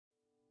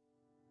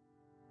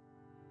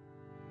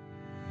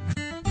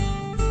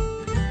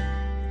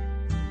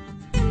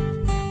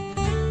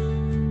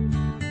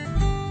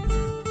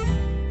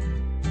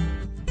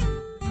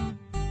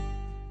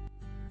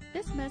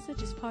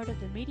message is part of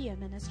the media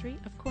ministry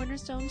of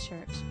Cornerstone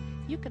Church.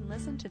 You can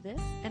listen to this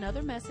and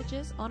other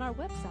messages on our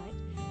website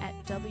at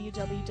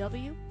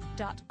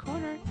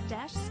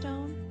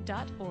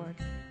www.corner-stone.org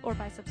or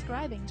by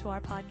subscribing to our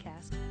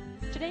podcast.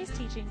 Today's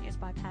teaching is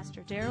by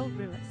Pastor Darrel.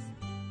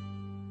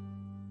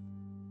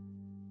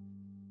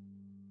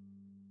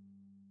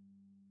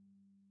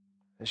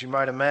 As you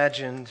might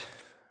imagine,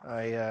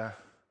 I'm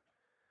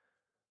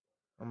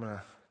going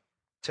to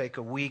take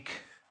a week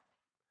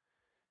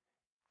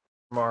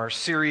from our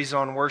series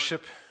on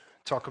worship,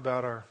 talk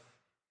about our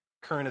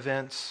current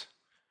events.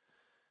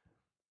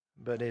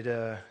 But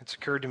it's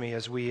occurred to me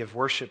as we have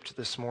worshiped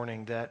this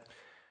morning that,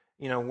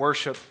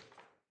 worship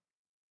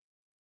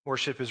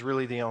is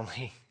really the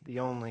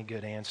only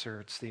good answer.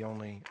 It's the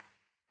only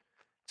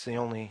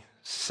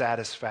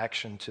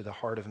satisfaction to the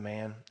heart of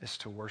man is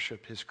to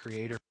worship his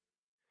Creator.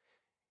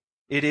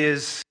 It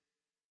is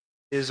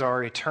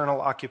our eternal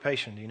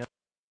occupation, do you know?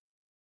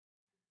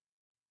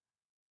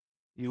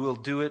 You will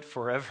do it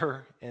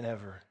forever and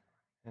ever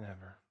and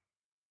ever.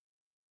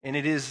 And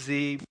it is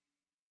the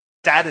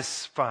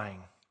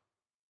satisfying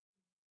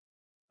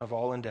of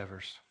all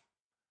endeavors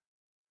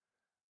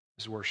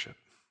is worship.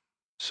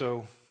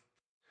 So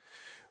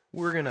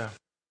we're going to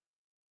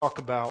talk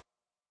about,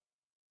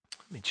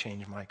 let me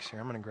change mics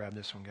here. I'm going to grab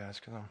this one, guys,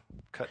 because I'm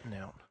cutting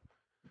out.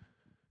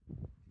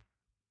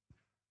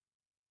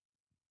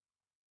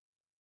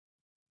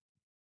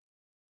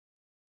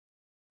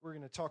 We're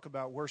going to talk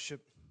about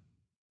worship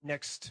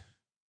next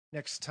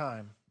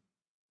time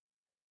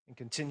and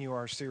continue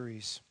our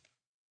series.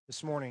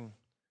 This morning,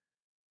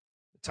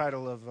 the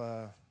title of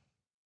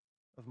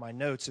my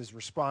notes is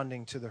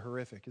Responding to the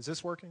Horrific. Is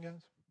this working,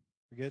 guys?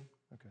 We good?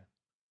 Okay.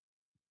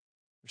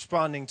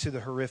 Responding to the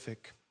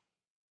horrific.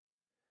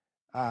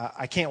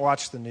 I can't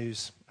watch the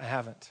news. I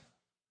haven't.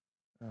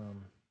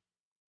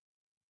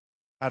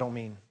 I don't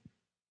mean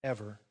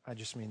ever. I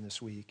just mean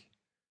this week.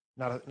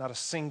 Not a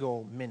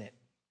single minute.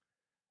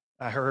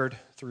 I heard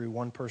through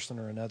one person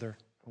or another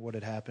what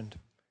had happened.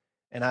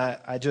 And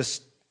I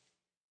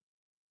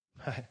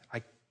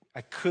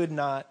could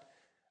not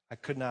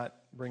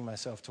bring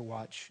myself to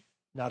watch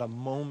not a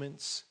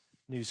moment's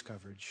news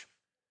coverage.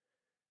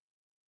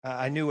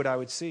 I knew what I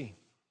would see.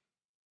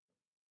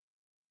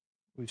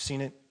 We've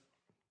seen it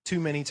too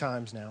many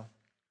times now.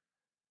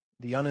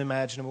 The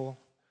unimaginable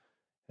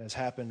has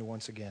happened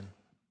once again.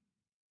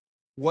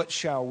 What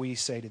shall we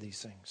say to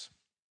these things?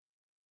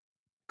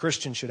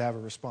 Christian should have a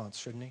response,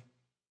 shouldn't he?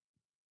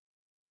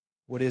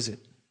 What is it?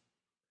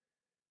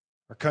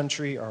 Our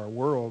country, our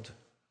world,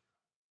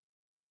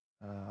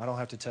 I don't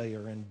have to tell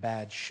you, are in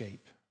bad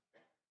shape.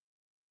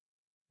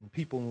 And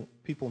people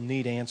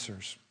need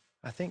answers.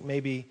 I think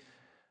maybe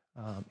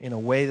in a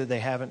way that they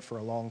haven't for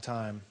a long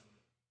time,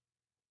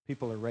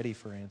 people are ready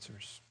for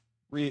answers,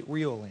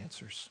 real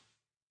answers.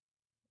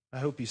 I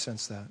hope you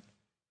sense that.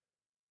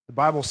 The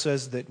Bible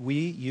says that we,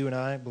 you and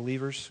I,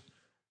 believers,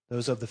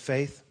 those of the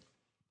faith,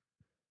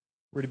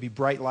 we're to be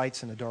bright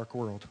lights in a dark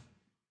world.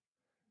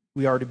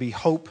 We are to be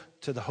hope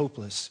to the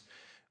hopeless.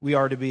 We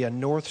are to be a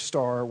north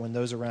star when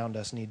those around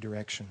us need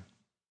direction.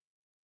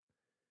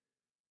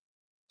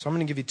 So I'm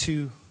going to give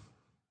you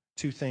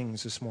two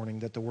things this morning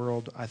that the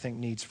world, I think,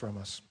 needs from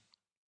us.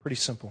 Pretty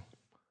simple.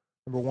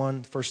 Number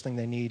one, the first thing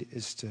they need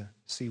is to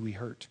see we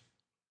hurt.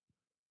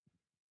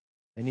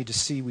 They need to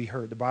see we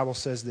hurt. The Bible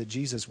says that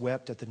Jesus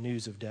wept at the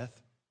news of death.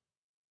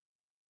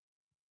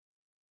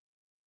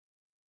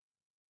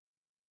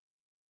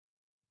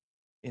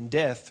 In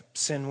death,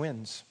 sin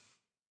wins,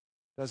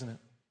 doesn't it?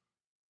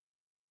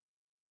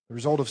 The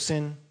result of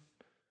sin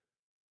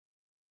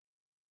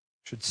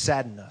should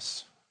sadden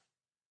us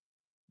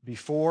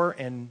before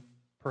and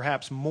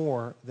perhaps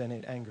more than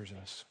it angers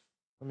us.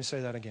 Let me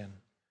say that again.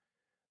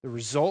 The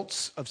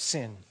results of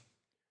sin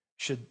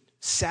should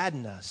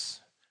sadden us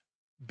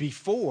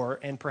before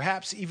and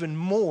perhaps even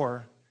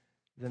more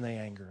than they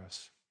anger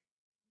us.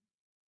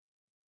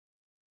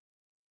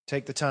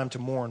 Take the time to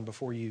mourn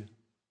before you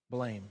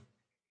blame.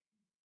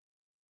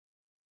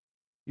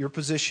 Your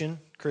position,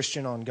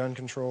 Christian, on gun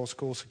control,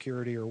 school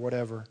security, or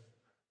whatever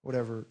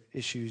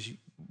issues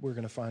we're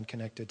going to find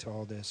connected to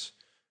all this,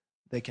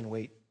 they can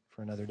wait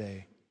for another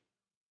day.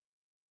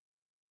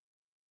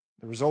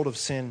 The result of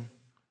sin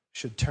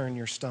should turn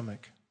your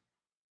stomach.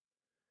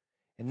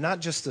 And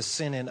not just the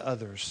sin in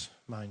others,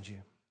 mind you.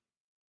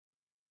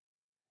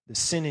 The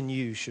sin in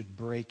you should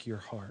break your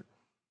heart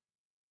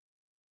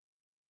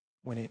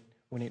when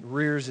it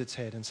rears its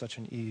head in such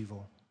an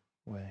evil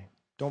way.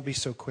 Don't be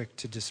so quick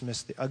to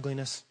dismiss the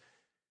ugliness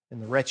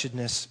and the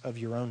wretchedness of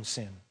your own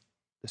sin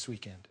this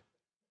weekend.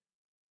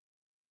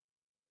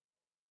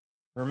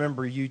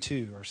 Remember, you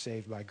too are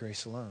saved by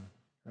grace alone,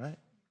 right?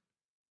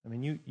 I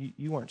mean,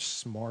 you weren't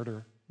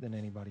smarter than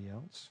anybody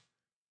else.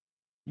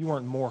 You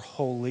weren't more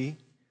holy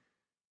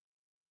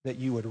that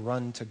you would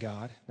run to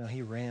God. No,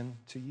 He ran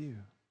to you.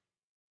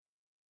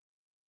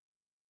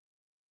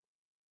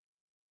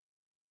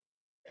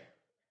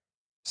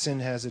 Sin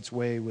has its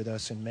way with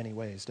us in many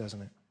ways,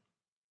 doesn't it?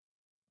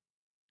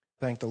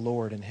 Thank the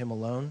Lord and Him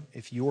alone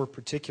if your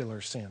particular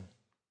sin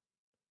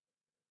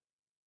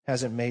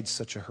hasn't made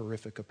such a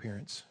horrific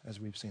appearance as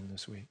we've seen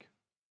this week.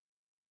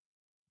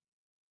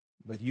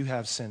 But you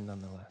have sin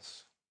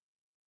nonetheless.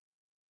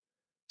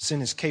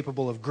 Sin is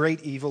capable of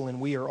great evil, and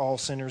we are all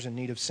sinners in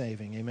need of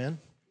saving. Amen?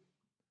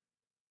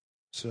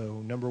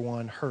 So, number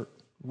one, hurt.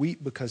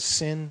 Weep because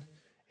sin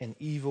and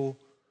evil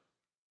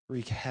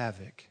wreak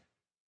havoc.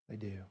 They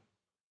do. It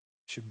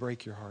should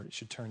break your heart. It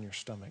should turn your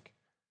stomach.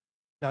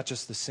 Not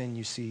just the sin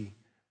you see,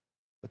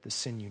 but the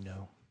sin you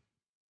know.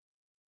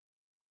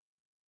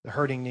 The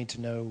hurting need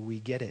to know we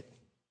get it,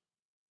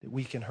 that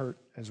we can hurt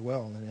as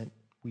well, and that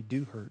we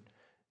do hurt.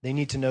 They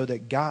need to know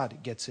that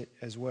God gets it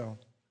as well.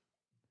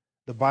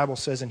 The Bible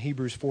says in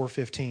Hebrews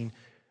 4:15,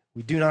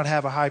 we do not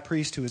have a high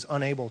priest who is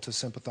unable to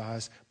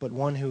sympathize, but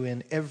one who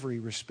in every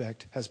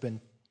respect has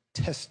been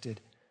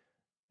tested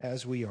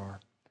as we are.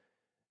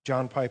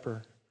 John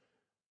Piper,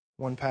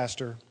 one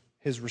pastor,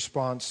 his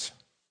response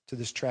to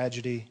this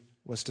tragedy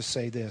was to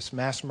say this: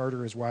 mass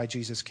murder is why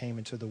Jesus came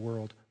into the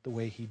world the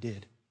way he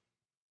did.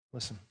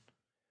 Listen,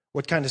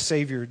 what kind of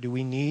Savior do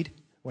we need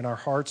when our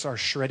hearts are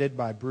shredded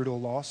by brutal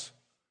loss?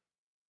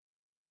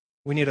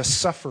 We need a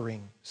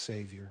suffering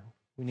Savior.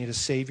 We need a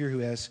Savior who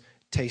has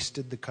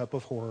tasted the cup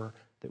of horror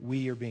that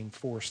we are being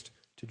forced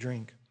to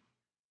drink.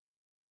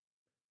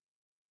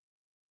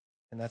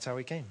 And that's how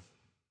he came.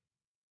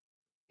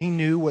 He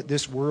knew what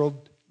this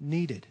world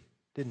needed,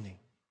 didn't he?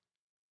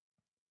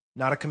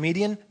 Not a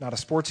comedian, not a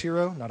sports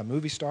hero, not a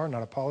movie star,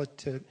 not a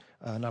politician,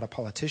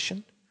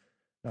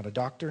 not a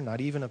doctor,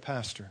 not even a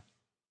pastor.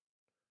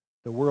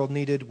 The world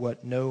needed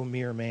what no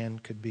mere man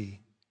could be.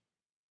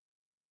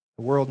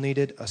 The world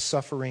needed a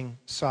suffering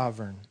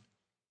sovereign.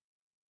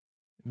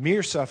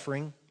 Mere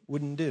suffering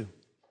wouldn't do.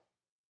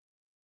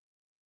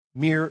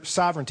 Mere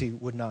sovereignty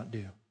would not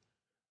do.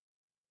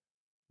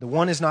 The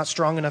one is not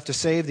strong enough to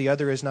save, the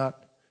other is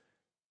not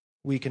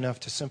weak enough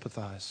to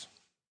sympathize.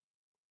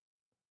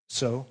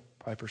 So,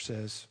 Piper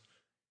says,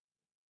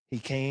 he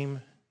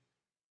came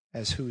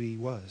as who he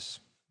was,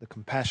 the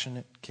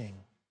compassionate king,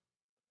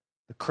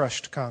 the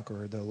crushed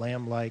conqueror, the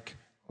lamb-like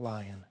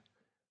lion,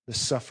 the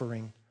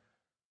suffering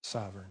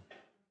sovereign.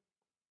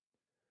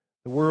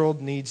 The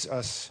world needs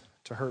us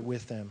to hurt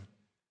with them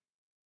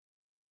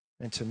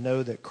and to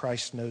know that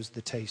Christ knows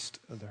the taste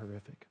of the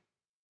horrific.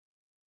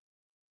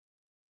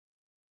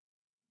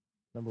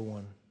 Number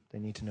one, they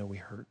need to know we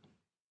hurt.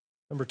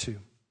 Number two,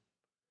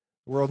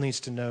 the world needs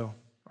to know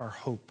our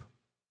hope.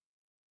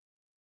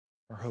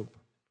 Our hope.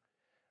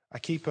 I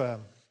keep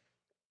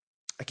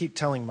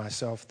telling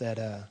myself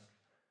that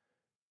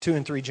 2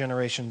 and 3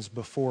 generations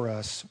before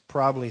us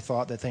probably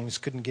thought that things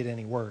couldn't get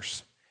any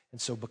worse.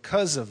 And so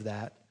because of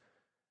that,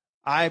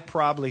 I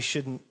probably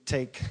shouldn't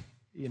take,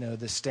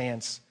 the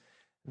stance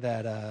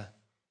that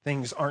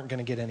things aren't going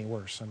to get any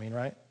worse. I mean,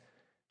 right?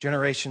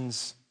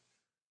 Generations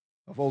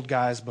of old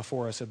guys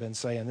before us have been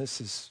saying, this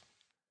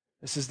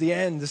is the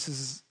end. This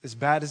is as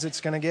bad as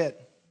it's going to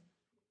get.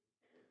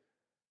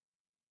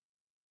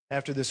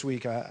 After this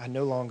week, I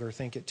no longer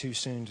think it too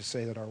soon to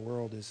say that our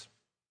world is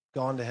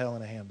gone to hell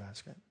in a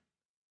handbasket.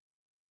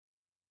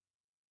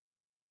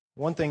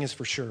 One thing is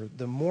for sure,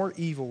 the more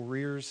evil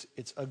rears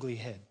its ugly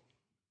head,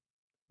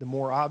 the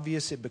more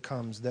obvious it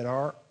becomes that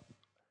our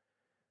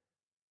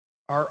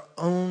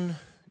own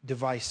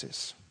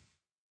devices,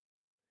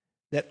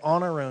 that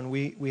on our own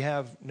we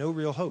have no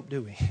real hope,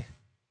 do we?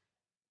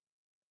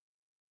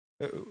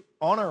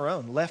 On our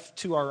own, left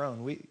to our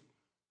own,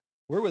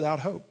 we're without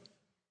hope.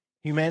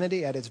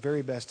 Humanity at its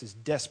very best is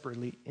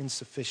desperately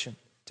insufficient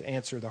to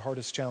answer the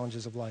hardest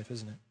challenges of life,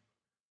 isn't it?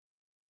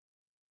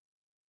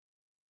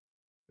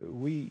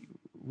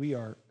 We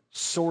are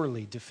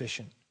sorely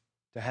deficient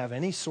to have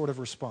any sort of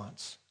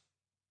response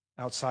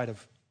outside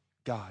of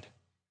God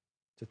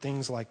to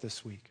things like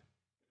this week.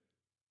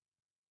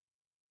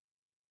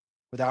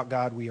 Without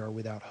God, we are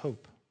without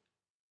hope.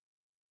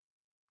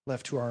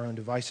 Left to our own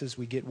devices,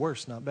 we get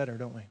worse, not better,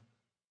 don't we? I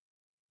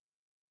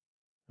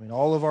mean,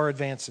 all of our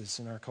advances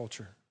in our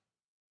culture,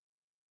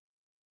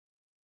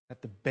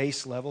 at the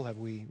base level, have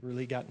we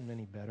really gotten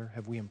any better?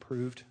 Have we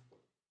improved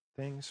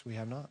things? We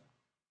have not.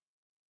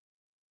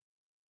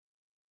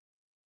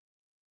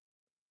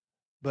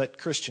 But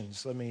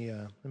Christians, let me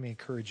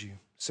encourage you.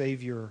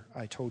 Save your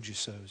 "I told you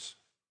so's"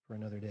 for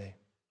another day.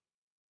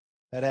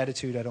 That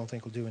attitude I don't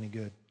think will do any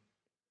good.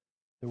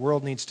 The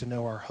world needs to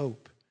know our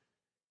hope.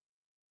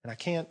 And I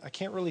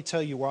can't really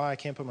tell you why. I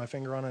can't put my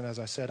finger on it. As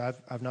I said,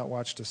 I've not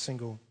watched a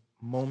single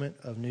moment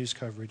of news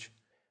coverage,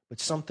 but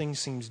something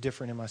seems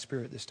different in my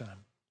spirit this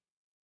time.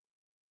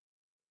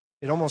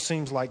 It almost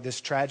seems like this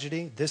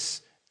tragedy,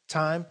 this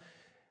time,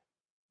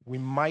 we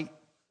might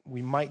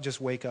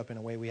just wake up in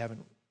a way we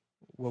haven't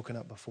woken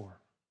up before.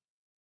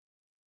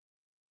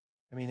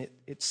 I mean,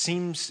 it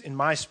seems in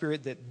my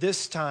spirit that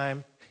this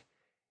time,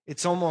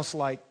 it's almost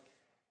like,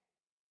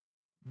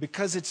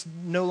 because it's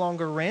no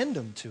longer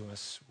random to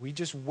us, we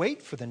just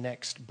wait for the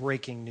next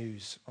breaking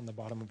news on the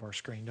bottom of our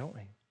screen, don't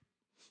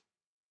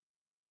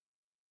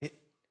we?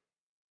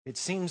 It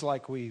seems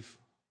like we've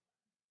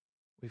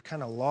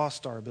kind of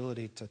lost our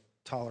ability to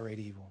tolerate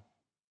evil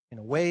in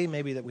a way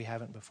maybe that we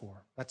haven't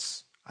before.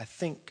 That's, I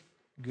think,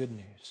 good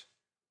news.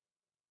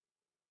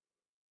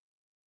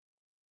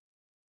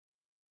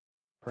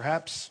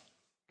 Perhaps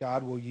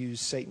God will use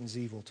Satan's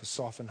evil to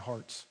soften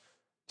hearts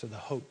to the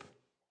hope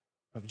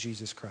of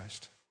Jesus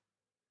Christ.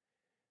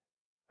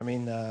 I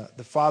mean,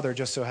 the Father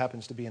just so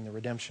happens to be in the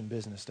redemption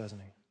business, doesn't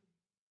he?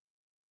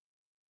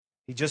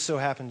 He just so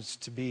happens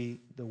to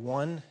be the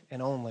one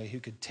and only who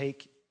could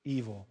take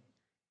evil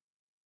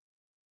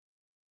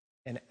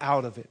and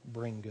out of it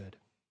bring good.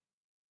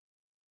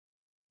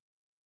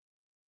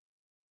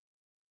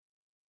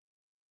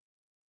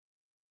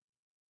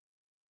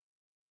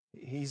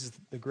 He's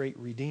the great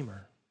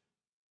Redeemer.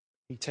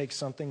 He takes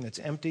something that's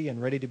empty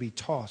and ready to be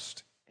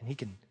tossed, and he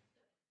can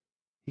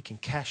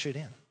cash it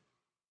in.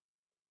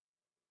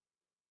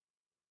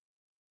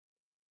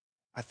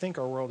 I think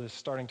our world is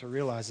starting to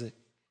realize that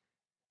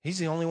he's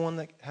the only one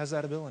that has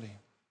that ability.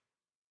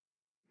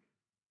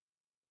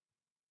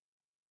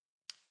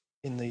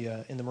 In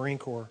the Marine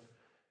Corps,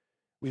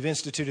 we've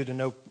instituted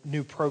a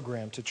new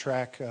program to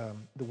track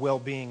the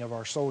well-being of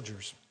our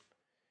soldiers.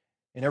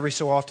 And every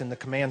so often, the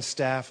command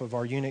staff of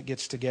our unit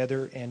gets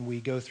together, and we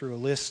go through a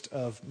list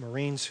of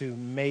Marines who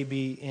may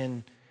be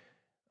in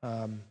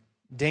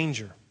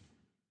danger.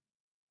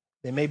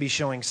 They may be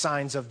showing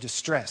signs of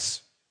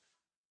distress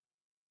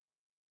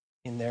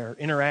in their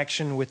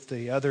interaction with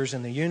the others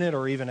in the unit,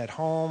 or even at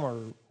home, or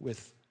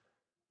with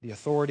the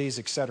authorities,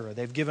 etc.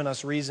 They've given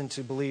us reason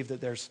to believe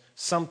that there's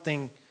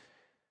something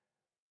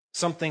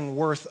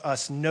worth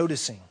us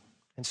noticing.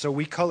 And so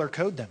we color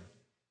code them.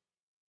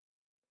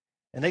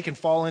 And they can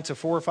fall into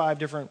 4 or 5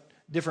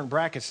 different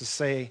brackets to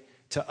say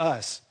to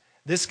us,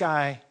 this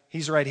guy,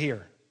 he's right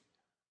here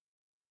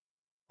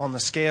on the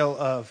scale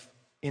of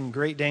in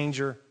great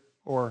danger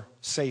or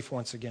safe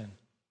once again.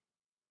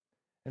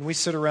 And we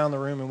sit around the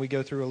room and we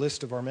go through a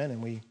list of our men,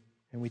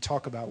 and we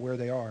talk about where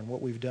they are and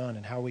what we've done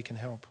and how we can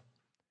help.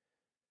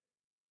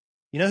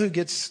 You know who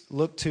gets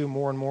looked to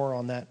more and more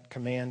on that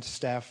command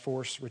staff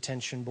force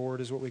retention board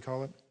is what we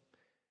call it?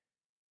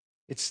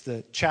 It's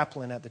the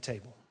chaplain at the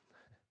table.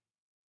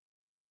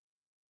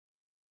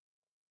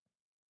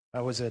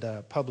 I was at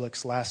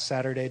Publix last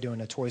Saturday doing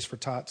a Toys for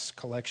Tots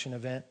collection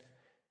event.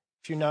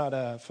 If you're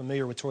not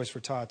familiar with Toys for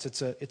Tots,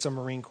 it's a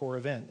Marine Corps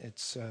event.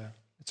 It's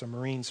a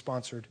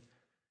Marine-sponsored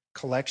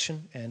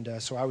collection, and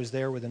so I was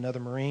there with another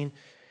Marine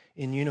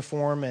in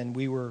uniform, and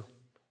we were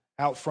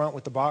out front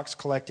with the box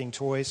collecting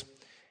toys.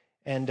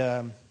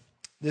 And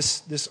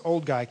this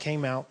old guy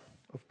came out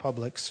of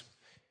Publix,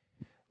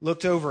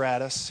 looked over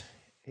at us.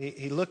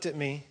 He looked at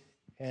me,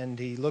 and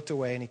he looked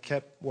away, and he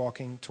kept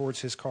walking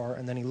towards his car,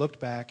 and then he looked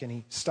back, and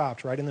he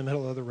stopped right in the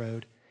middle of the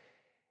road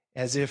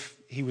as if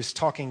he was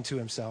talking to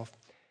himself.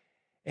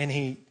 And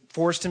he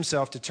forced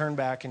himself to turn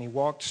back, and he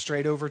walked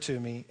straight over to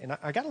me. And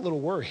I got a little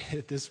worried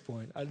at this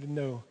point. I didn't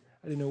know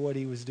what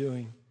he was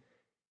doing.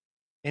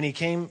 And he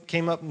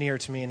came up near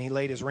to me, and he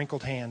laid his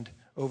wrinkled hand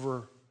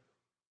over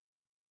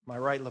my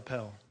right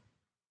lapel,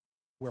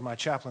 where my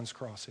chaplain's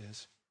cross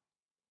is.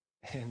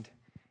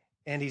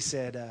 And he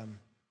said,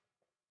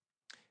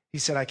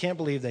 I can't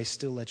believe they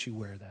still let you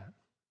wear that.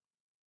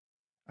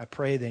 I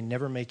pray they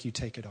never make you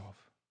take it off.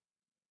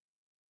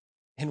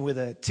 And with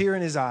a tear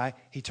in his eye,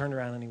 he turned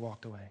around and he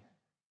walked away.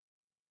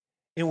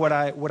 And what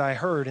I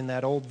heard in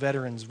that old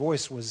veteran's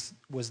voice was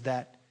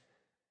that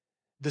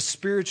the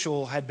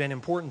spiritual had been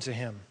important to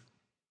him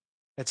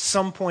at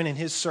some point in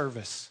his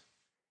service.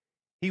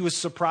 He was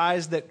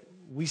surprised that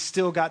we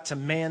still got to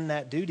man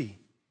that duty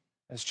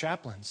as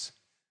chaplains.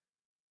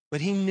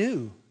 But he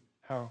knew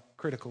how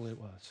critical it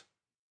was.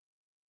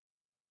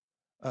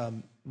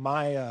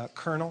 My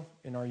colonel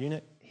in our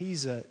unit,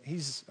 he's a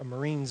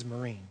Marine's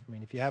Marine. I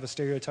mean, if you have a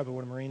stereotype of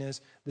what a Marine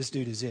is, this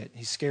dude is it.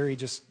 He's scary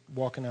just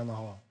walking down the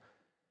hall.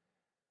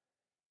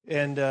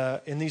 And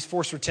in these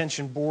force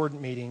retention board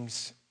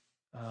meetings,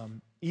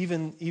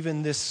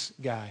 even this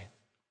guy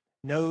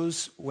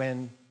knows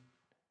when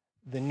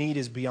the need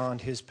is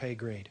beyond his pay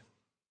grade.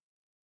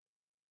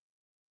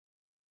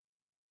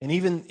 And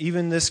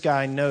even this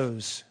guy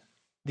knows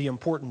the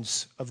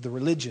importance of the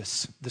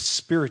religious, the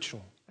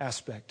spiritual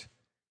aspect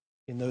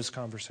in those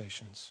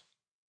conversations.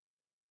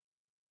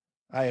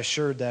 I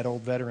assured that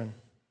old veteran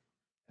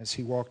as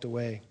he walked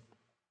away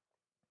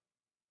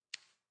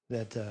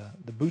that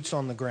the boots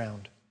on the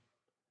ground,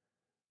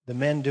 the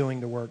men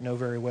doing the work, know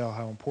very well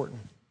how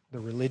important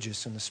the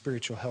religious and the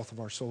spiritual health of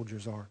our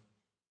soldiers are.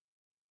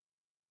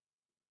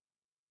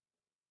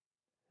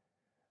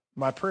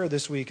 My prayer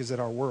this week is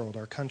that our world,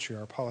 our country,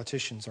 our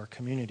politicians, our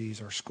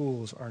communities, our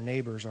schools, our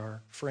neighbors,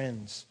 our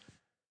friends,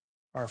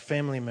 our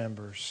family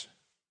members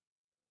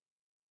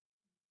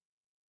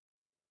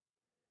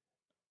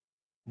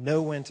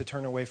know when to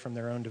turn away from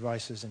their own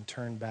devices and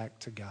turn back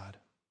to God.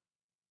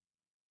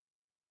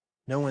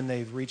 Know when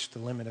they've reached the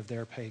limit of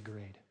their pay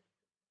grade.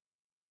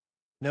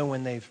 Know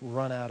when they've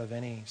run out of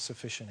any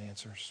sufficient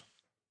answers.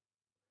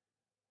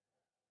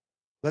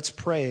 Let's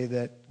pray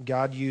that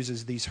God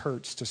uses these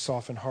hurts to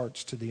soften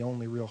hearts to the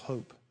only real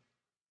hope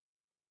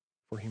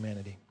for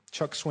humanity.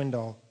 Chuck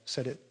Swindoll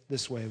said it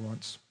this way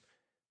once.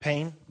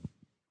 Pain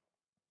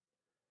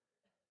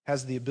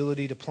has the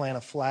ability to plant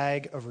a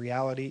flag of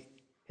reality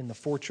in the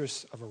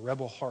fortress of a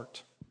rebel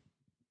heart.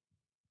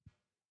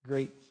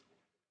 Great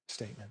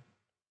statement.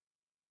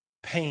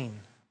 Pain,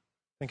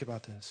 think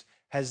about this,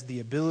 has the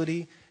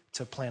ability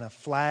to plant a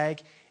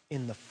flag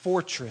in the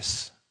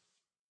fortress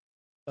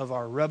of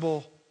our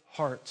rebel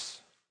hearts.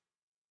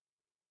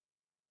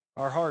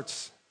 Our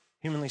hearts,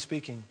 humanly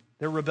speaking,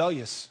 they're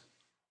rebellious.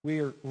 We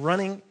are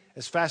running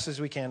as fast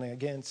as we can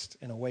against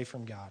and away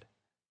from God.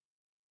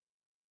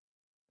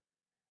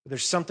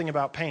 There's something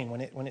about pain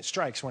when it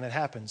strikes, when it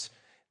happens,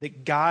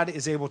 that God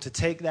is able to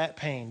take that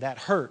pain, that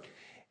hurt,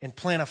 and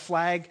plant a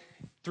flag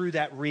through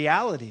that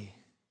reality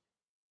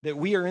that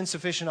we are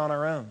insufficient on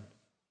our own.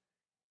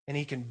 And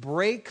he can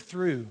break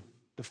through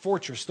the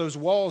fortress, those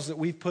walls that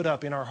we've put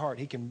up in our heart.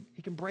 He can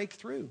break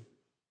through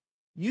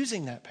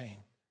using that pain.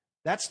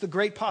 That's the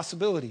great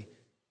possibility,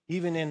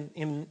 even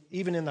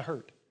in the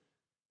hurt.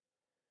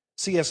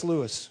 C.S.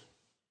 Lewis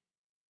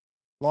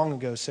long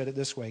ago said it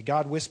this way: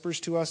 God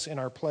whispers to us in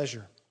our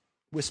pleasure,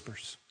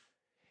 whispers.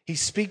 He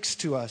speaks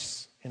to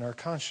us in our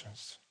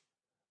conscience,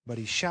 but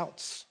he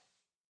shouts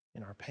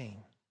in our pain.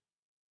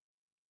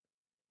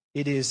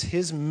 It is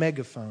his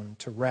megaphone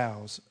to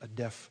rouse a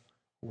deaf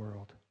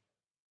world.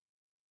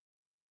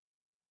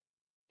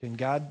 Can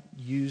God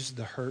use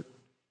the hurt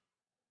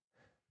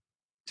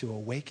to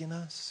awaken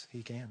us?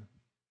 He can.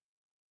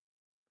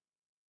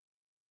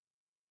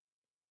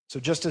 So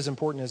just as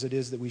important as it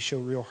is that we show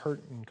real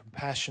hurt and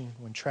compassion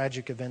when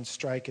tragic events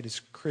strike, it is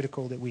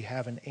critical that we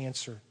have an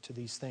answer to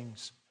these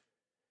things.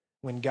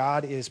 When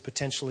God is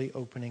potentially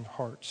opening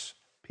hearts,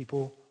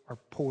 people are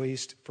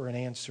poised for an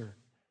answer.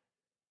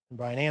 And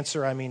by an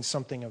answer, I mean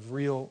something of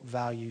real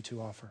value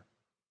to offer.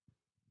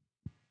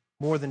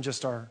 More than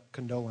just our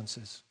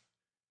condolences.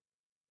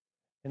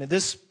 And at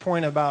this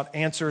point about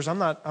answers, I'm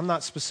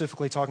not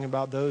specifically talking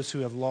about those who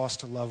have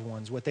lost loved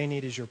ones. What they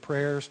need is your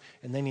prayers,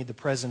 and they need the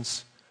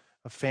presence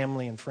of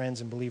family and friends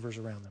and believers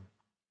around them.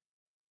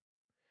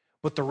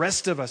 But the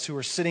rest of us who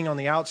are sitting on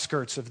the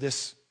outskirts of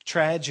this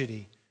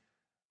tragedy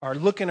are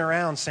looking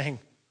around saying,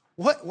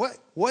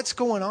 what's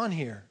going on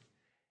here?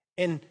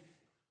 And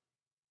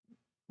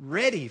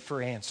ready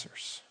for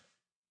answers.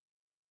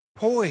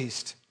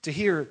 Poised to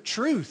hear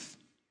truth.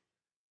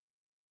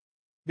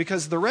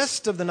 Because the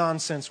rest of the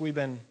nonsense we've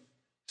been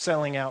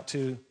selling out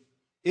to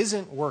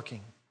isn't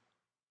working.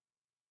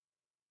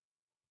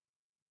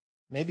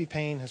 Maybe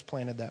pain has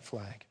planted that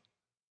flag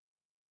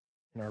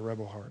in our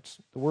rebel hearts.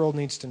 The world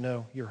needs to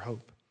know your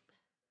hope.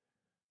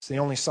 It's the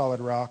only solid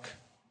rock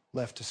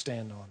left to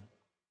stand on.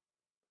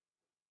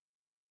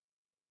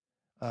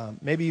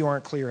 Maybe you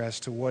aren't clear as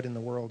to what in the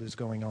world is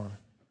going on.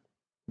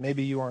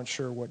 Maybe you aren't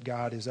sure what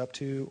God is up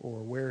to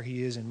or where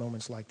he is in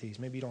moments like these.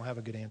 Maybe you don't have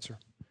a good answer.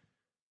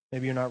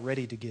 Maybe you're not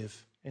ready to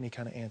give any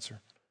kind of answer.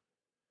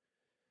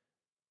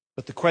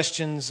 But the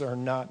questions are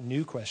not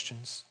new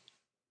questions.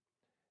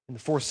 In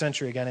the 4th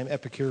century, a guy named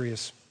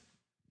Epicurus,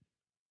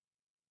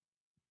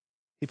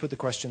 he put the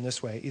question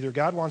this way: either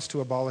God wants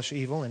to abolish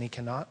evil and he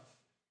cannot,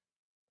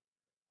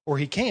 or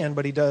he can,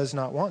 but he does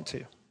not want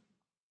to.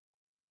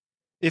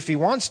 If he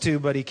wants to,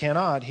 but he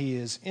cannot, he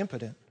is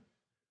impotent.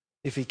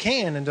 If he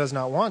can and does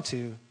not want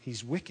to,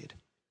 he's wicked.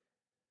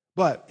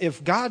 But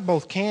if God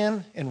both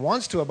can and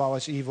wants to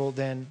abolish evil,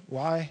 then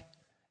why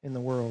in the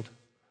world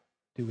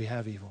do we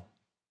have evil?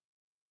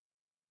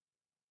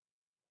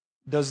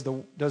 Does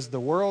the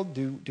world,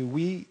 do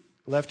we,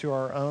 left to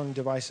our own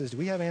devices, do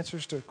we have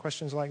answers to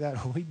questions like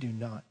that? We do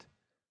not.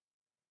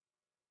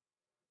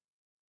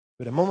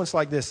 But in moments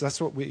like this, that's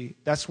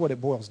what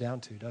it boils down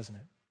to, doesn't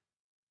it?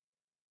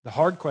 The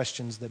hard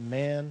questions that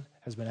man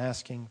has been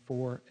asking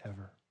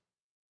forever.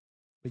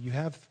 But you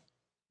have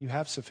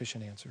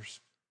sufficient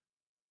answers.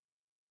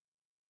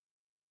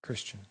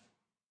 Christian,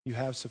 you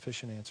have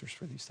sufficient answers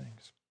for these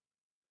things.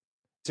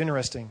 It's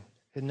interesting,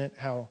 isn't it,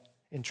 how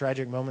in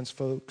tragic moments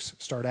folks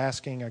start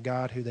asking a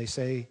God who they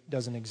say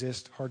doesn't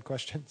exist hard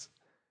questions.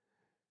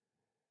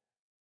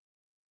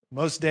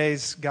 Most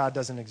days, God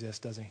doesn't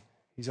exist, does he?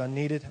 He's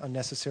unneeded,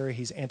 unnecessary,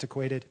 he's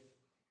antiquated.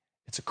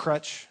 It's a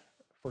crutch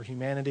for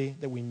humanity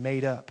that we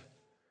made up.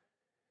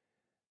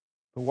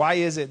 But why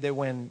is it that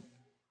when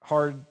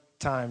hard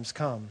times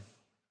come,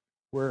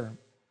 we're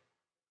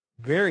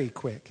very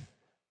quick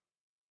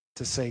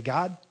to say,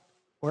 God,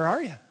 where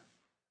are you?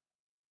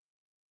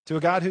 To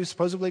a God who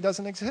supposedly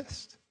doesn't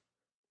exist.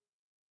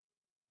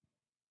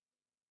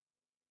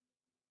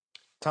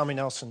 Tommy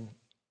Nelson,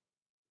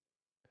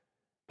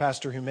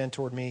 pastor who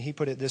mentored me, he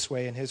put it this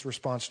way in his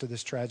response to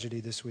this tragedy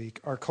this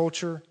week: our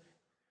culture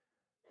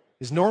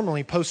is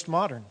normally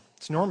postmodern.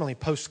 It's normally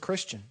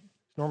post-Christian.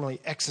 It's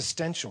normally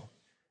existential,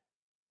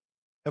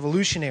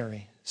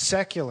 evolutionary,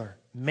 secular.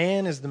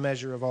 Man is the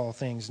measure of all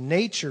things.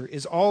 Nature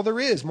is all there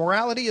is.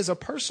 Morality is a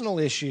personal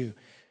issue.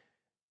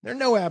 There are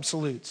no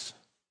absolutes.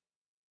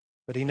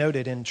 But he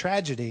noted in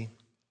tragedy,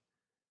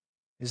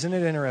 isn't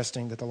it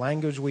interesting that the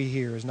language we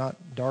hear is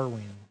not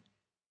Darwinian,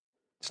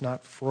 it's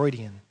not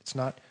Freudian, it's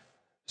not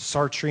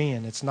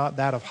Sartrean, it's not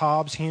that of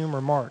Hobbes, Hume,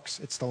 or Marx.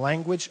 It's the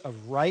language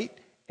of right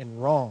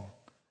and wrong.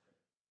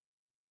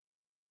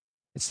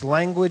 It's the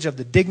language of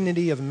the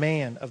dignity of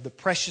man, of the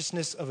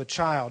preciousness of a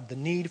child, the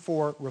need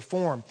for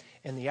reform,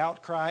 and the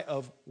outcry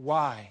of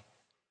why.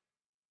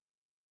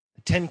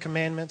 The 10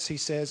 Commandments, he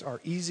says,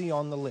 are easy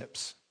on the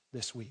lips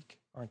this week,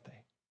 aren't they?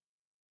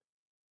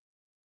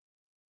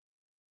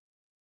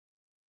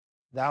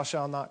 Thou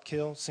shalt not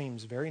kill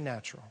seems very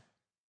natural.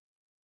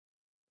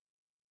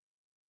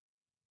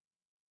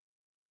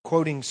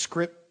 Quoting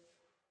scripture,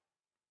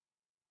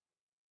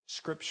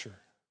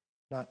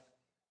 not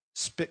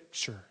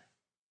spicture.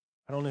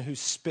 I don't know who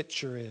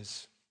Spitzer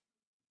is,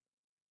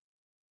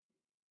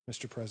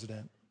 Mr.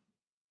 President.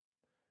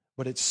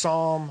 But it's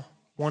Psalm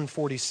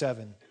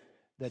 147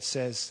 that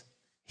says,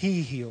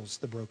 He heals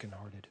the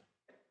brokenhearted,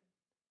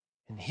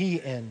 and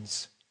He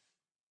ends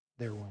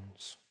their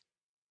wounds.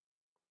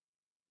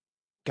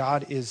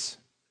 God is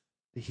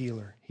the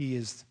healer. He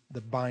is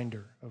the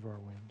binder of our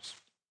wounds.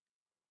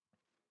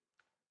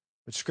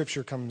 But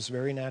Scripture comes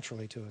very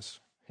naturally to us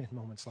in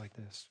moments like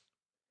this.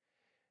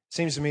 It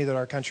seems to me that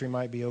our country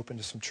might be open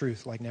to some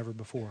truth like never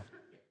before.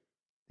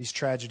 These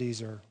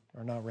tragedies are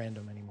not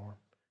random anymore,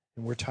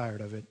 and we're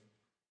tired of it,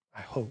 I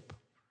hope.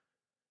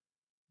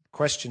 The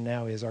question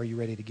now is, are you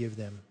ready to give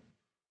them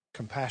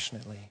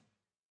compassionately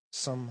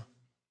some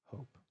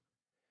hope?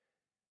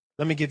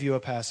 Let me give you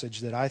a passage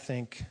that I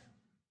think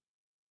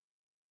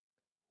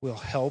will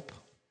help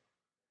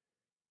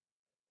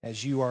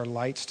as you are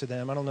lights to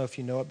them. I don't know if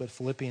you know it, but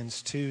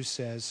Philippians 2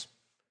 says,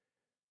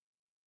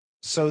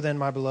 So then,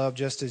 my beloved,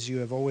 just as you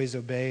have always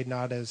obeyed,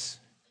 not as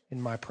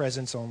in my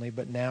presence only,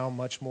 but now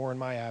much more in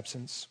my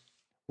absence,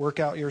 work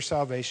out your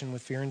salvation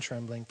with fear and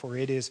trembling, for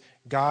it is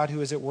God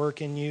who is at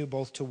work in you,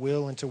 both to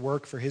will and to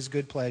work for his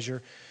good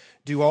pleasure.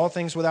 Do all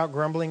things without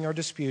grumbling or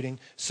disputing,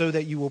 so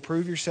that you will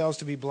prove yourselves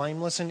to be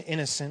blameless and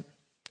innocent,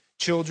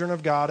 children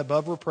of God,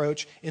 above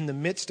reproach, in the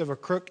midst of a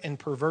crooked and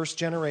perverse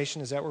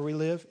generation. Is that where we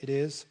live? It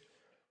is.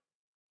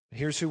 But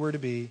here's who we're to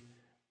be.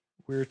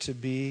 We're to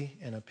be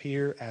and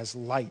appear as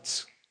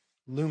lights,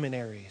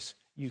 luminaries.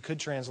 You could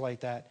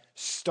translate that,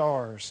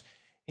 stars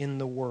in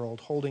the world,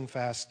 holding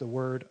fast the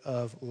word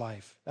of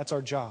life. That's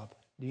our job.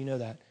 Do you know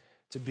that?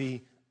 To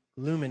be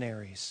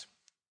luminaries,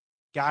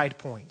 guide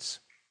points.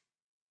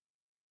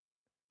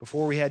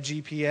 Before we had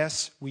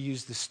GPS, we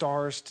used the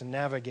stars to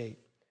navigate.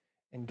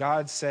 And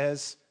God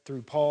says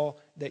through Paul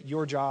that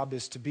your job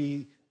is to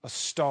be a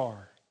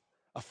star,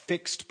 a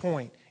fixed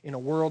point in a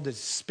world that's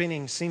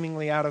spinning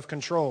seemingly out of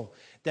control,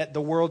 that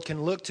the world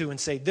can look to and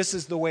say, this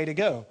is the way to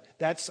go.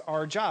 That's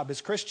our job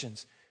as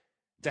Christians,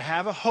 to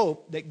have a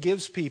hope that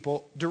gives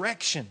people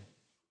direction.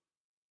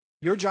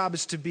 Your job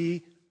is to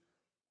be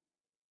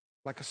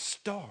like a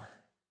star,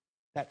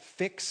 that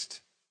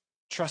fixed,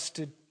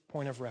 trusted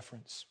point of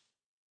reference.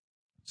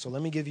 So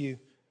let me give you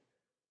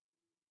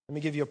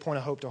a point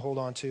of hope to hold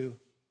on to,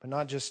 but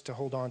not just to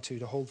hold on to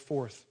hold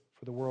forth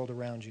for the world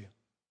around you.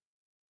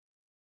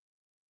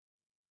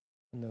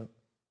 And the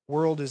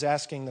world is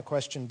asking the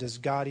question, does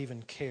God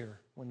even care?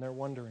 When they're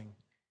wondering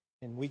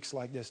in weeks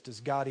like this,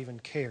 does God even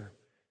care?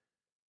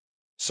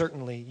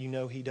 Certainly, you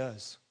know he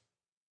does.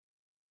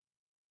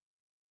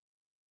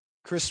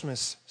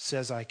 Christmas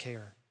says, I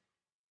care,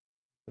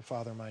 the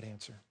Father might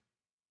answer.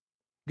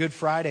 Good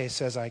Friday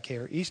says, I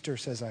care. Easter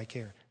says, I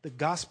care. The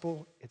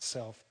gospel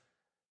itself,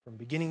 from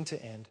beginning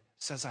to end,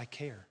 says, I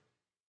care.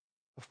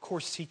 Of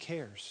course he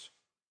cares.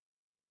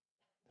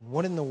 And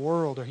what in the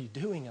world are you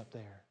doing up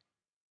there?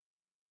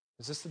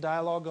 Is this the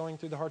dialogue going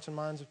through the hearts and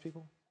minds of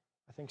people?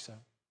 I think so.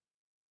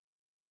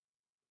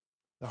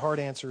 The hard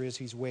answer is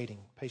he's waiting,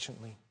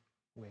 patiently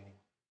waiting.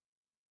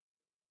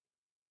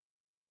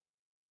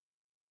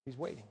 He's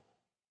waiting.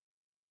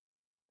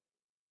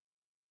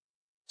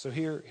 So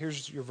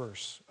here's your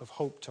verse of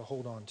hope to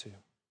hold on to.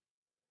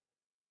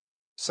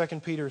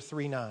 2 Peter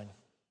 3:9.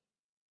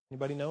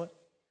 Anybody know it?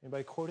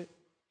 Anybody quote it?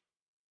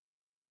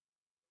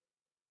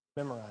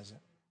 Memorize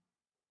it.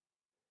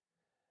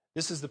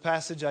 This is the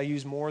passage I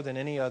use more than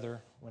any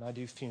other when I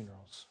do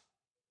funerals.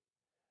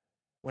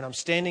 When I'm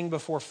standing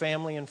before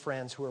family and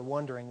friends who are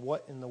wondering,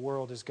 what in the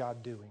world is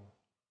God doing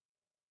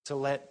to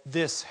let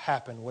this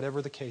happen,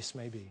 whatever the case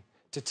may be,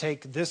 to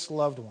take this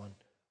loved one,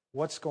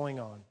 what's going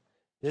on?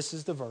 This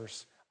is the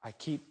verse I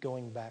keep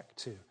going back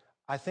to.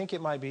 I think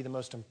it might be the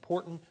most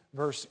important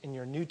verse in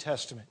your New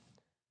Testament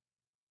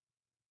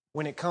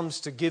when it comes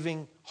to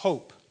giving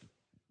hope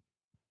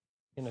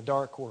in a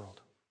dark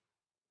world.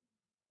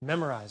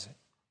 Memorize it.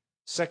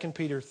 2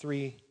 Peter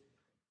 3:9.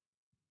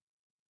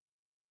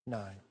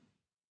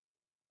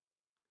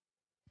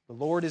 The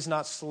Lord is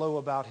not slow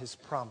about his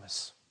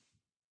promise,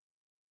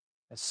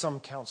 as some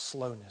count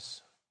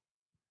slowness.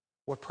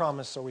 What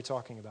promise are we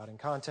talking about? In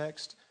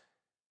context,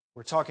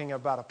 we're talking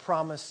about a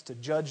promise to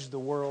judge the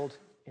world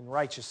in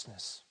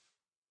righteousness.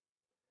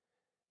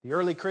 The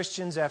early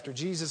Christians, after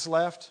Jesus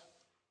left,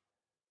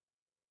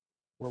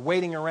 were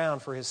waiting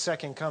around for his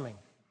second coming.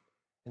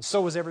 And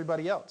so was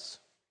everybody else.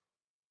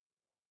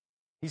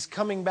 He's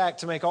coming back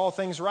to make all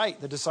things right,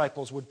 the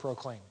disciples would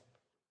proclaim.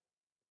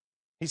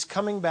 He's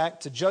coming back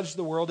to judge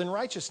the world in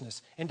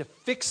righteousness and to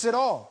fix it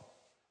all,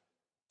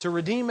 to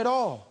redeem it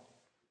all.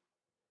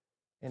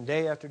 And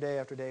day after day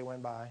after day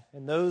went by.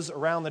 And those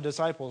around the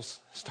disciples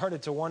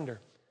started to wonder,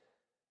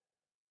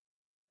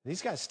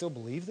 these guys still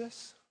believe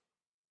this?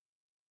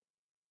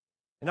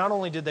 And not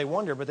only did they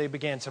wonder, but they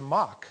began to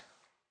mock.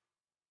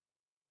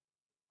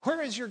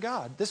 Where is your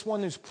God? This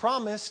one who's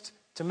promised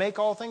to make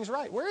all things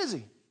right. Where is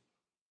he?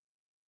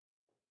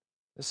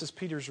 This is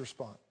Peter's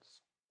response.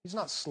 He's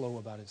not slow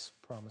about his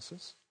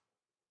promises.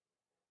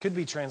 Could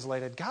be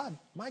translated,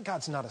 my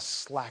God's not a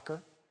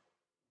slacker.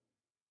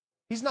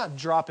 He's not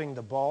dropping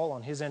the ball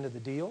on his end of the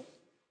deal.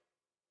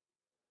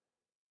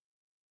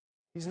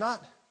 He's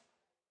not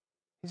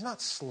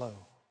slow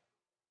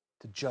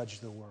to judge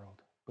the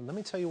world. But let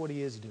me tell you what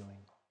he is doing.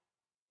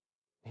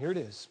 Here it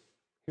is.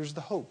 Here's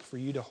the hope for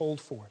you to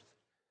hold forth.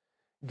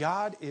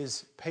 God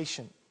is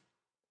patient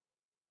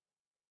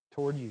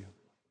toward you,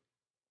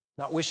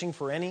 not wishing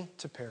for any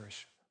to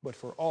perish, but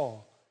for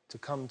all to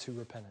come to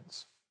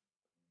repentance.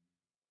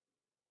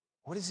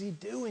 What is he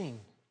doing?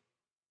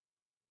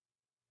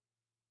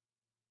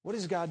 What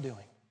is God doing?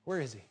 Where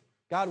is he?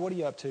 God, what are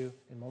you up to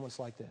in moments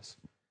like this?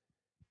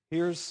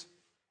 Here's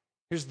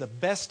the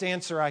best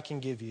answer I can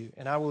give you,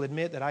 and I will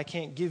admit that I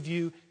can't give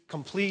you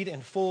complete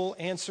and full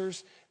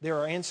answers. There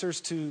are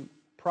answers to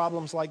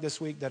problems like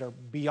this week that are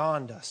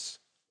beyond us,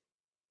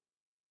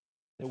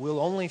 that we'll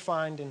only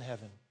find in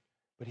heaven.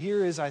 But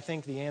here is, I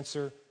think, the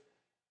answer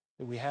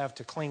that we have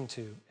to cling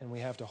to and we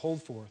have to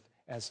hold forth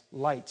as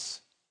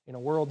lights in a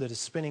world that is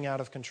spinning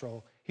out of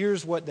control.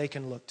 Here's what they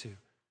can look to.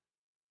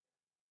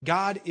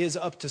 God is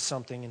up to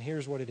something, and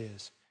here's what it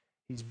is.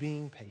 He's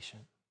being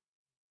patient.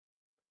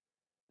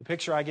 The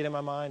picture I get in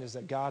my mind is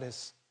that God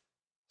has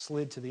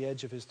slid to the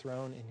edge of his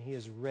throne, and he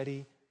is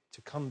ready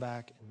to come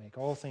back and make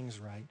all things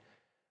right.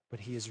 But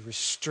he is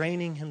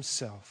restraining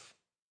himself.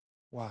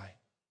 Why?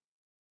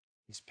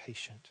 He's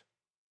patient.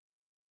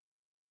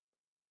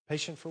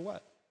 Patient for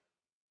what?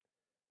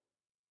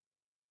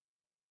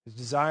 His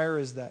desire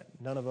is that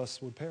none of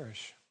us would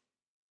perish.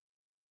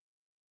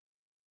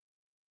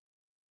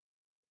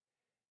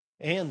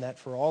 And that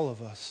for all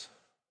of us,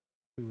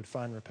 we would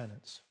find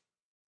repentance.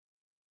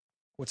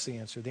 What's the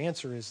answer? The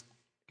answer is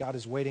God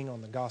is waiting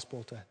on the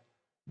gospel to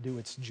do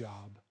its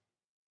job.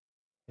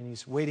 And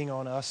he's waiting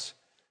on us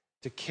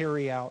to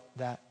carry out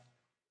that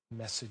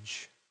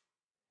message.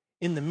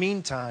 In the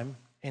meantime,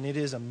 and it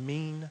is a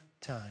mean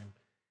time,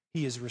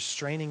 he is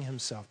restraining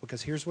himself,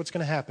 because here's what's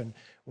going to happen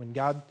when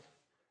God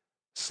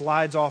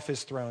slides off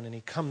his throne and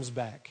he comes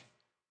back.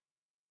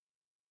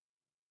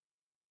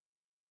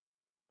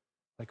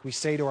 Like we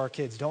say to our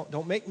kids,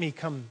 don't make me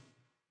come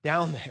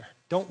down there.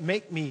 Don't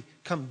make me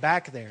come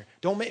back there.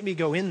 Don't make me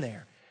go in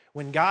there.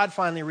 When God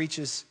finally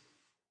reaches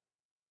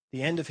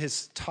the end of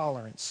his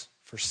tolerance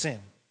for sin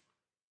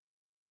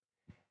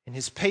and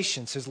his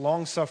patience, his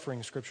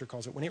long-suffering, Scripture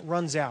calls it, when it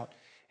runs out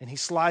and he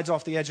slides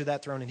off the edge of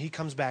that throne and he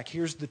comes back,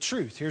 here's the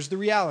truth, here's the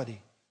reality.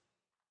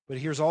 But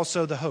here's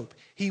also the hope.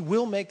 He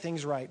will make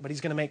things right, but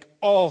he's going to make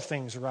all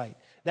things right.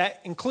 That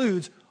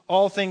includes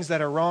all things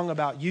that are wrong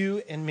about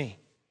you and me.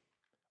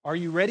 Are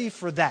you ready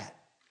for that?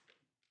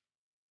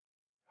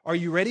 Are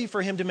you ready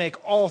for him to make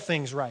all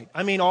things right?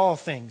 I mean all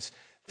things.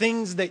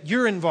 Things that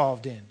you're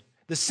involved in.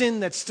 The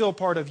sin that's still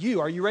part of you.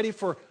 Are you ready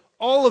for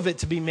all of it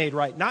to be made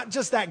right? Not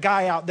just that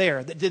guy out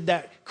there that did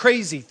that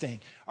crazy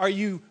thing. Are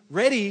you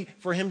ready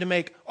for him to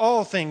make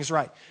all things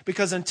right?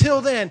 Because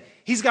until then,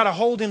 he's got to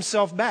hold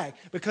himself back.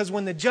 Because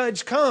when the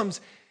judge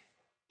comes,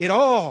 it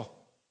all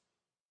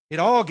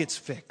gets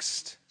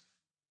fixed.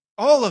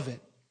 All of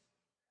it.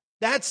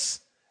 That's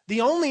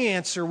the only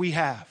answer we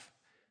have.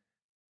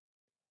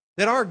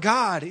 That our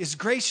God is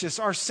gracious,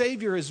 our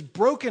Savior is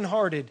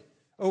brokenhearted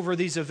over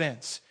these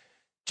events,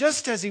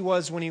 just as he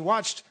was when he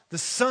watched the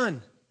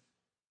Son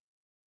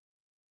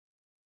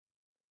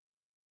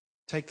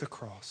take the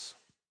cross.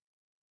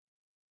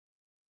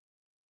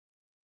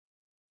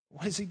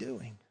 What is he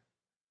doing?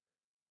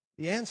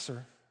 The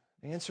answer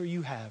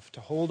you have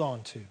to hold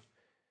on to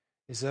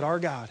is that our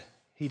God,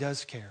 he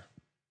does care.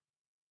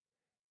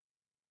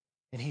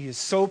 And he is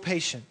so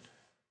patient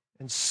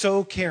and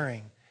so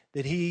caring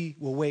that he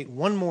will wait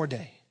one more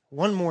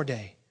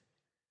day,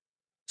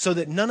 so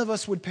that none of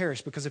us would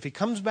perish. Because if he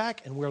comes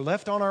back and we're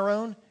left on our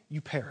own,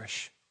 you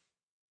perish.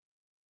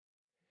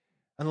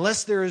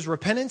 Unless there is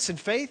repentance and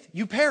faith,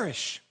 you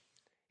perish.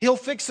 He'll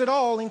fix it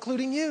all,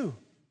 including you,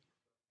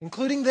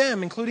 including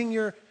them, including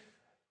your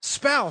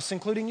spouse,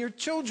 including your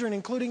children,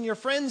 including your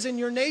friends and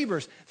your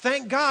neighbors.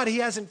 Thank God he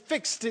hasn't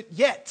fixed it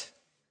yet,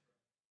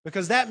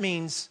 because that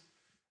means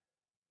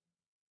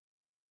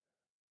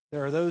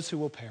there are those who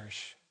will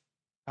perish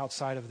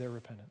outside of their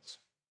repentance.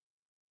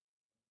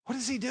 What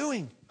is he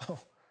doing? Oh.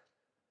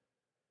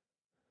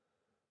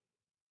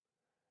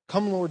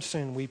 Come, Lord,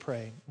 soon, we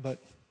pray.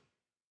 But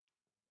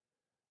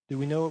do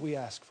we know what we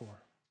ask for?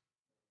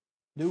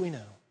 Do we know?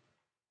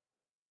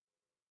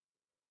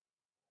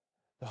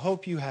 The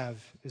hope you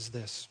have is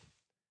this: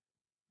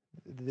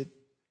 that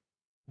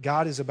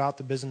God is about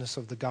the business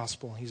of the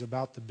gospel. He's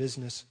about the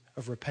business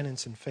of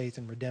repentance and faith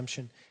and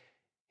redemption.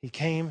 He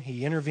came,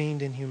 he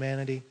intervened in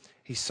humanity.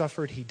 He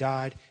suffered, he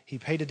died, he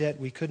paid a debt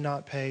we could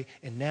not pay,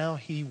 and now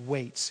he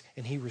waits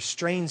and he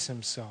restrains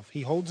himself.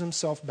 He holds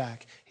himself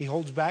back. He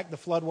holds back the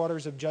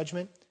floodwaters of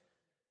judgment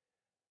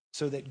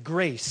so that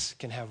grace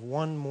can have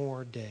one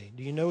more day.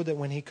 Do you know that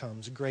when he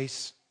comes,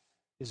 grace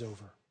is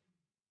over?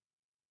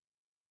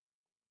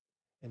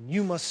 And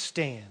you must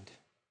stand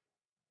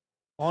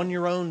on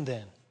your own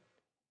then.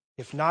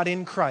 If not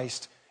in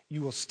Christ,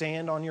 you will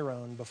stand on your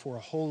own before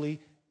a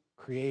holy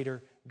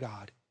Creator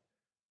God,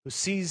 who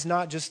sees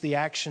not just the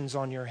actions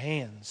on your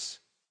hands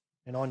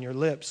and on your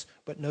lips,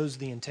 but knows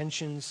the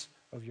intentions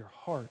of your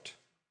heart.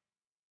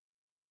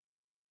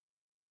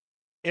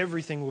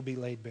 Everything will be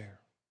laid bare.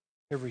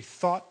 Every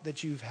thought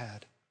that you've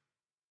had.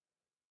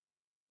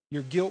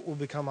 Your guilt will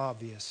become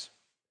obvious.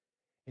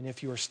 And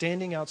if you are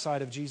standing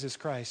outside of Jesus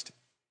Christ,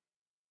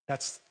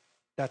 that's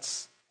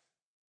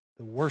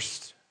the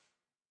worst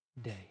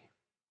day.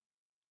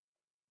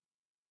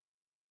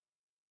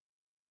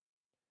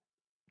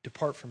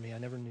 Depart from me, I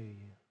never knew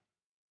you.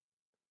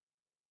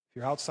 If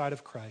you're outside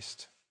of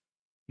Christ,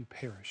 you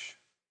perish.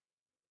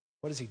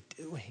 What is he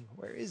doing?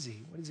 Where is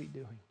he? What is he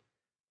doing?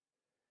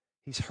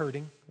 He's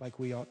hurting like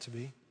we ought to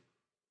be.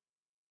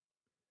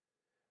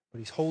 But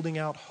he's holding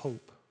out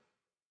hope.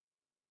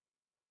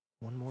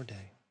 One more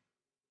day.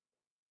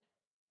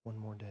 One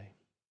more day.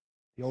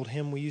 The old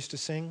hymn we used to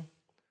sing,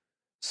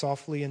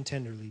 softly and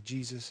tenderly,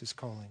 Jesus is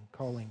calling,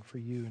 calling for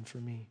you and for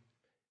me.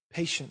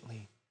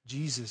 Patiently,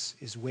 Jesus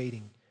is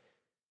waiting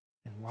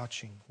and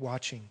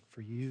watching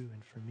for you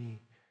and for me.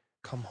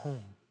 Come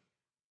home.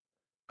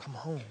 Come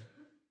home.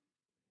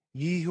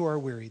 Ye who are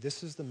weary,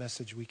 this is the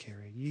message we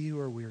carry. Ye who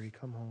are weary,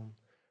 come home.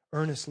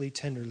 Earnestly,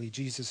 tenderly,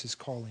 Jesus is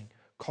calling,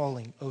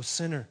 O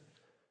sinner,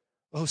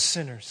 O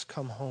sinners,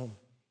 come home.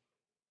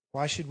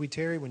 Why should we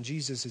tarry when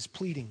Jesus is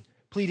pleading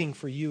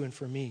for you and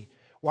for me?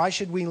 Why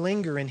should we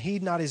linger and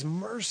heed not his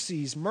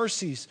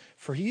mercies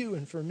for you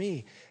and for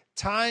me?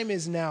 Time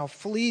is now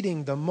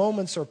fleeting. The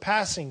moments are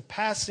passing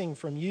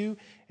from you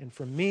and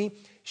from me.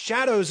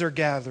 Shadows are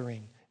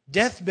gathering.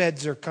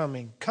 Deathbeds are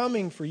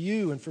coming for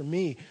you and for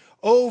me.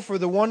 Oh, for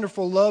the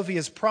wonderful love he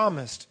has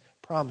promised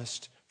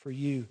for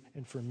you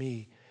and for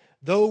me.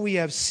 Though we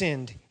have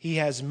sinned, he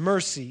has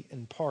mercy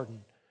and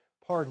pardon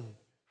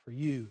for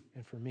you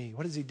and for me.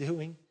 What is he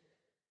doing?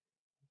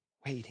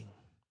 Waiting.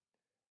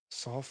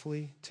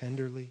 Softly,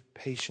 tenderly,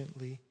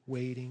 patiently,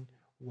 waiting,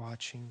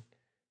 watching,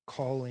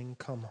 calling,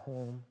 come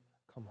home,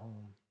 come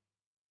home.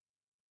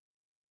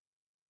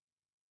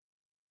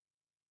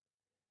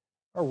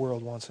 Our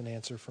world wants an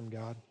answer from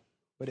God,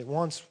 but it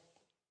wants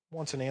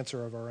an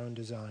answer of our own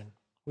design.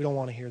 We don't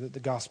want to hear that the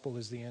gospel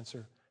is the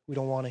answer. We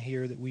don't want to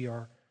hear that we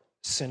are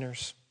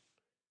sinners,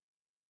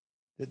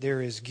 that there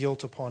is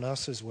guilt upon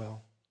us as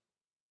well.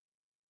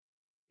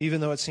 Even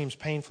though it seems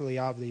painfully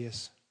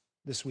obvious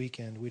this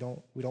weekend, we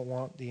don't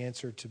want the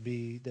answer to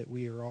be that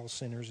we are all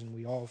sinners and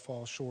we all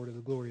fall short of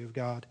the glory of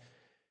God,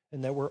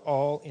 and that we're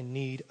all in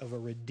need of a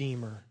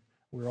redeemer.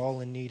 We're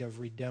all in need of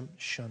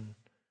redemption.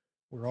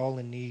 We're all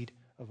in need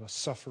of a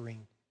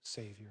suffering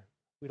Savior.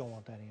 We don't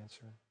want that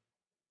answer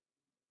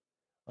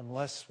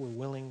unless we're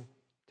willing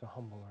to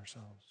humble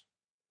ourselves,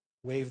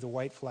 wave the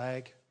white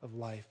flag of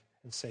life,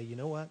 and say, you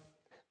know what?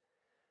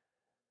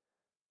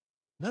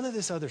 None of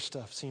this other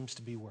stuff seems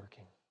to be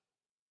working.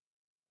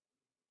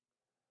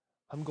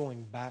 I'm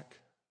going back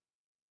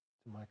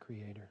to my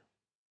Creator.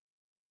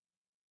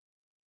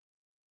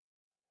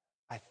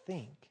 I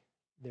think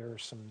there are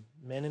some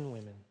men and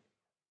women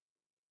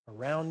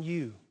around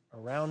you,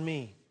 around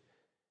me,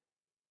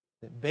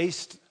 that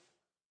based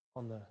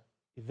on the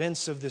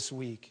events of this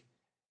week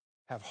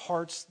have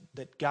hearts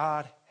that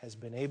God has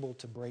been able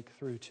to break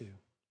through to.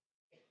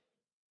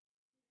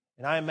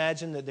 And I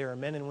imagine that there are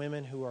men and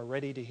women who are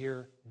ready to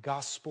hear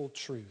gospel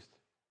truth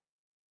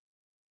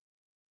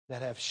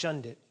that have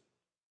shunned it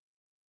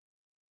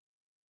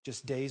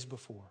just days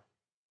before.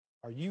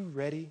 Are you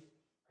ready?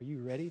 Are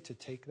you ready to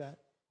take that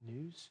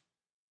news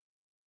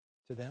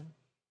to them?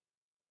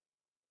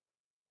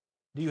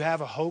 Do you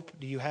have a hope?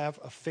 Do you have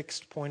a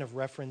fixed point of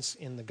reference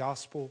in the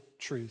gospel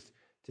truth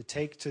to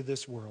take to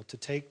this world, to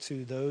take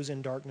to those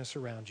in darkness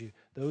around you,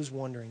 those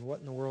wondering, what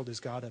in the world is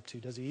God up to?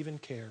 Does he even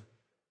care?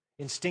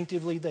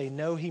 Instinctively, they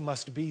know he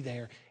must be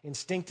there.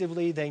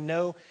 Instinctively, they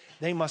know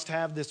they must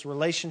have this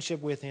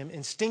relationship with him.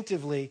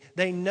 Instinctively,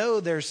 they know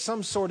there's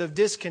some sort of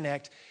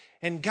disconnect.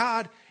 And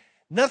God,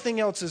 nothing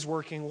else is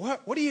working.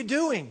 What are you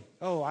doing?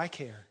 Oh, I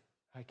care.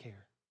 I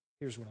care.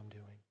 Here's what I'm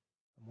doing.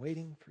 I'm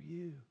waiting for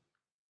you.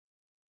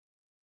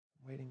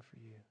 I'm waiting for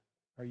you.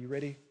 Are you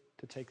ready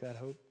to take that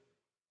hope?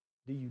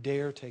 Do you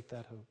dare take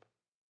that hope?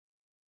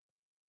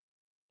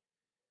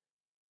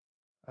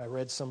 I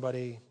read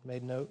somebody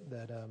made note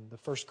that the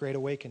first Great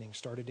Awakening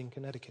started in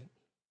Connecticut.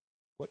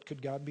 What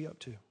could God be up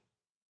to?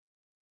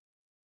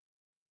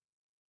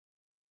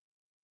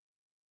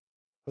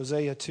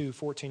 Hosea 2,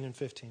 14 and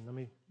 15. Let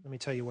me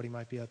tell you what he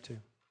might be up to.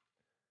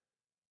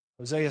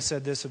 Hosea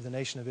said this of the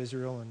nation of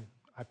Israel, and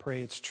I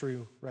pray it's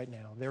true right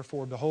now.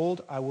 Therefore,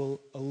 behold, I will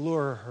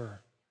allure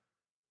her,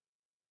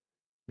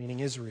 meaning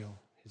Israel,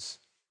 his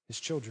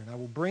children. I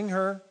will bring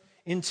her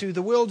into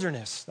the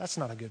wilderness. That's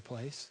not a good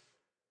place.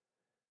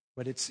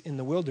 But it's in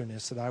the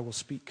wilderness that I will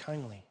speak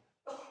kindly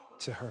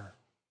to her.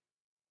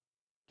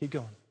 Keep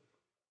going.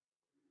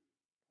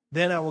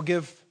 Then I will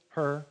give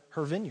her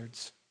her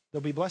vineyards.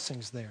 There'll be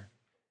blessings there.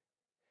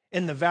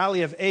 In the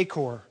valley of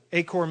Achor,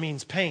 Achor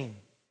means pain,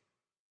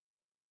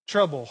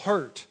 trouble,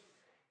 hurt.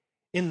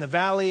 In the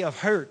valley of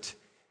hurt,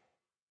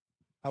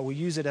 I will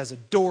use it as a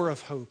door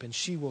of hope, and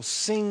she will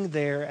sing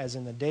there as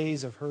in the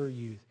days of her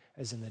youth,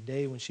 as in the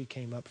day when she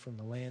came up from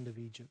the land of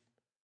Egypt.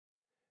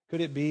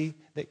 Could it be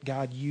that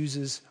God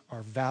uses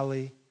our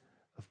valley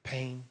of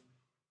pain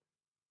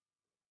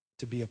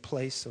to be a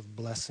place of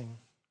blessing?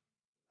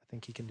 I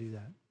think he can do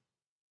that.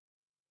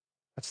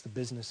 That's the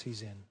business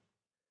he's in,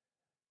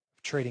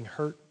 of trading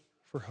hurt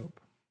for hope.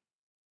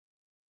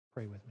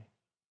 Pray with me.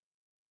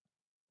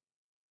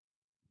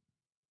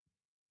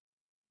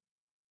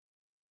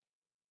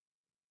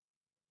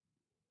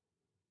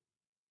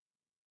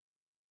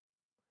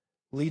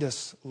 Lead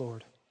us,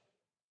 Lord,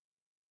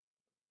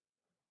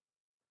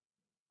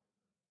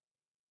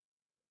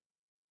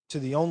 to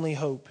the only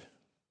hope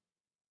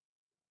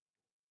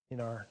in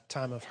our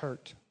time of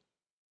hurt.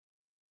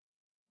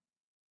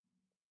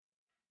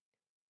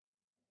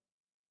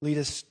 Lead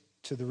us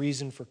to the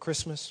reason for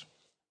Christmas,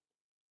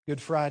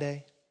 Good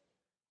Friday,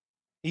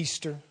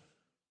 Easter.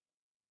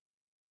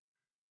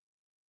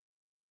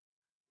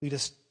 Lead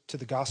us to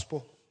the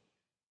gospel.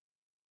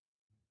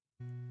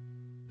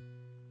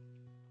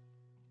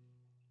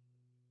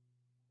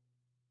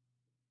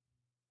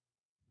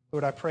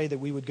 Lord, I pray that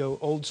we would go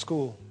old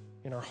school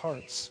in our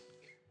hearts.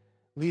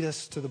 Lead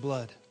us to the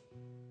blood.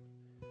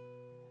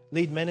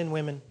 Lead men and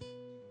women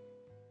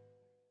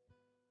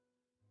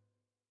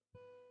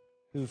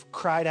who've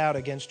cried out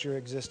against your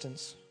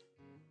existence.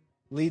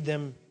 Lead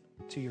them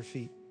to your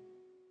feet.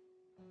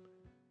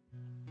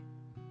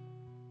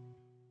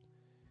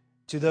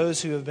 To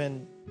those who have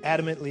been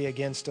adamantly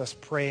against us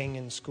praying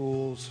in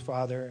schools,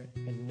 Father,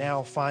 and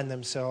now find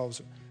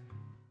themselves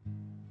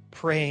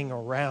praying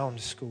around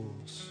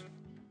schools,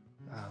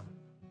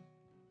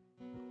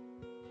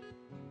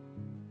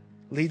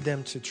 lead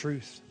them to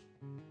truth.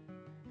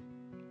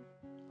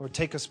 Lord,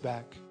 take us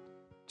back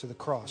to the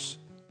cross,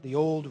 the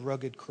old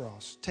rugged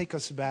cross. Take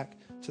us back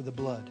to the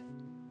blood,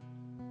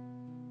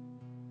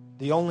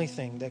 the only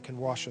thing that can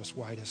wash us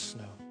white as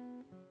snow.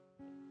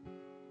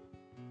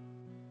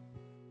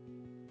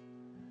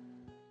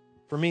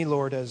 For me,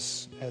 Lord,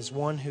 as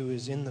one who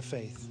is in the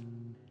faith,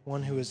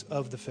 one who is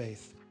of the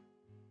faith,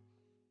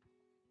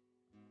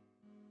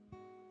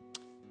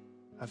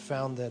 I've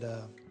found that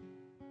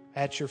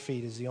at your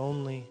feet is the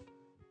only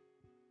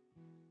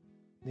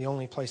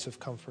place of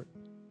comfort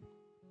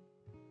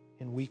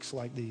in weeks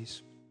like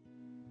these.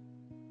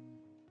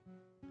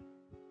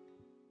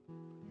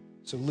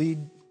 So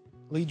lead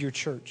your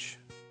church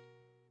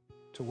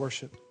to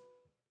worship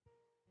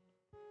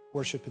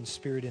in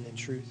spirit and in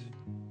truth.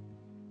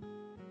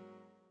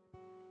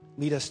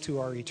 Lead us to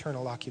our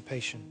eternal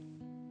occupation.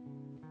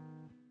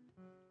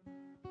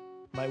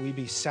 Might we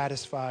be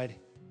satisfied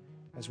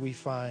as we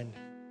find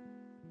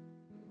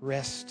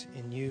rest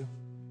in you,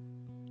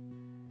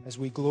 as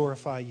we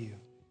glorify you.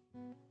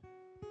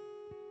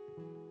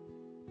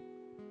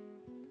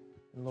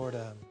 And Lord,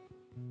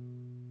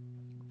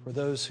 for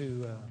those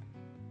who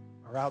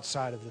are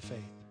outside of the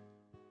faith,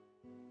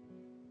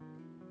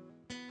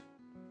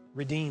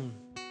 redeem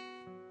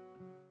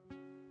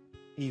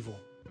evil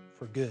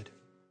for good.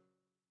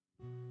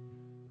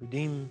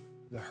 Redeem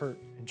the hurt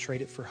and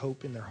trade it for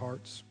hope in their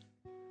hearts.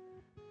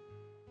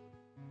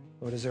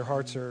 Lord, as their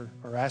hearts are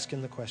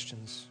asking the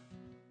questions,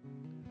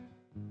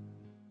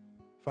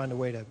 find a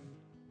way to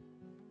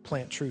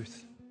plant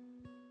truth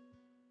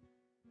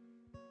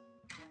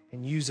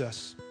and use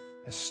us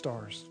as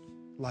stars,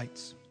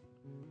 lights,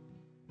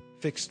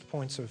 fixed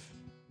points of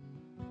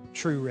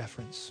true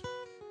reference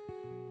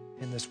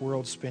in this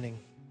world spinning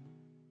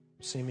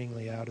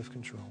seemingly out of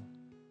control.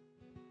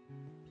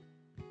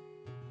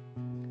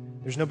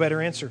 There's no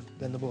better answer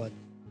than the blood.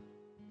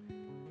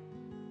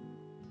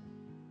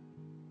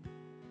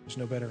 There's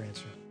no better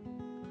answer.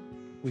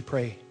 We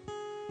pray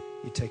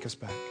you take us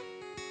back.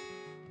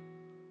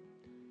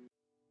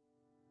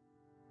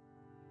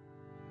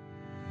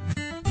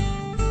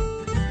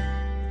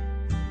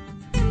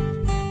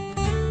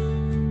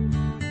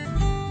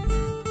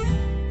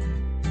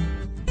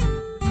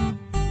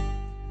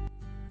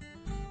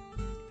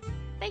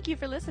 Thank you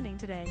for listening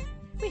today.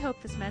 We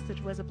hope this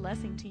message was a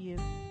blessing to you.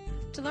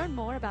 To learn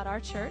more about our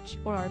church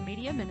or our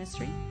media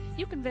ministry,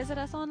 you can visit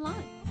us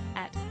online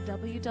at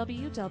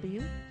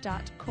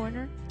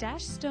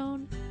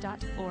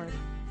www.corner-stone.org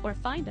or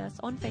find us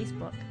on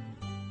Facebook.